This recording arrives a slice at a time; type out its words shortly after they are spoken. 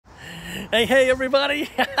Hey, everybody.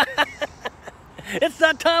 It's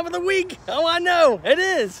that time of the week. Oh, I know. It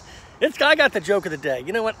is. I got the joke of the day.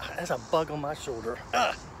 You know what? There's a bug on my shoulder.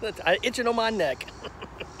 Itching on my neck.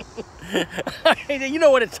 You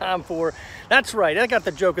know what it's time for. That's right. I got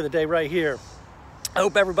the joke of the day right here. I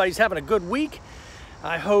hope everybody's having a good week.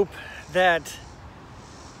 I hope that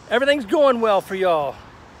everything's going well for y'all.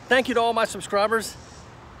 Thank you to all my subscribers.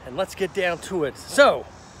 And let's get down to it. So,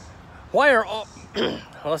 why are all...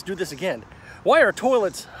 let's do this again. Why are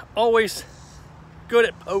toilets always good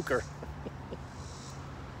at poker?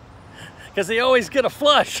 Because they always get a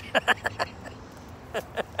flush.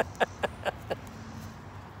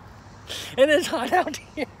 And it's hot out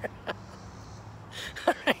here.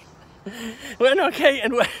 All right. Well, okay.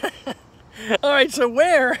 And all right. So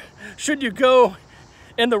where should you go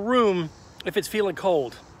in the room if it's feeling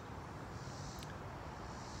cold?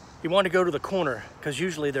 You want to go to the corner because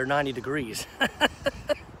usually they're 90 degrees.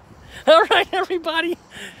 All right, everybody.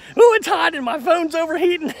 Ooh, it's hot and my phone's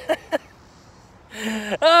overheating.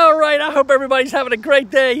 All right, I hope everybody's having a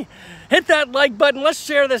great day. Hit that like button. Let's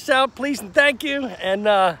share this out, please, and thank you. And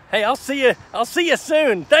hey, I'll see you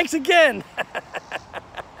soon. Thanks again.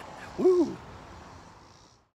 Woo.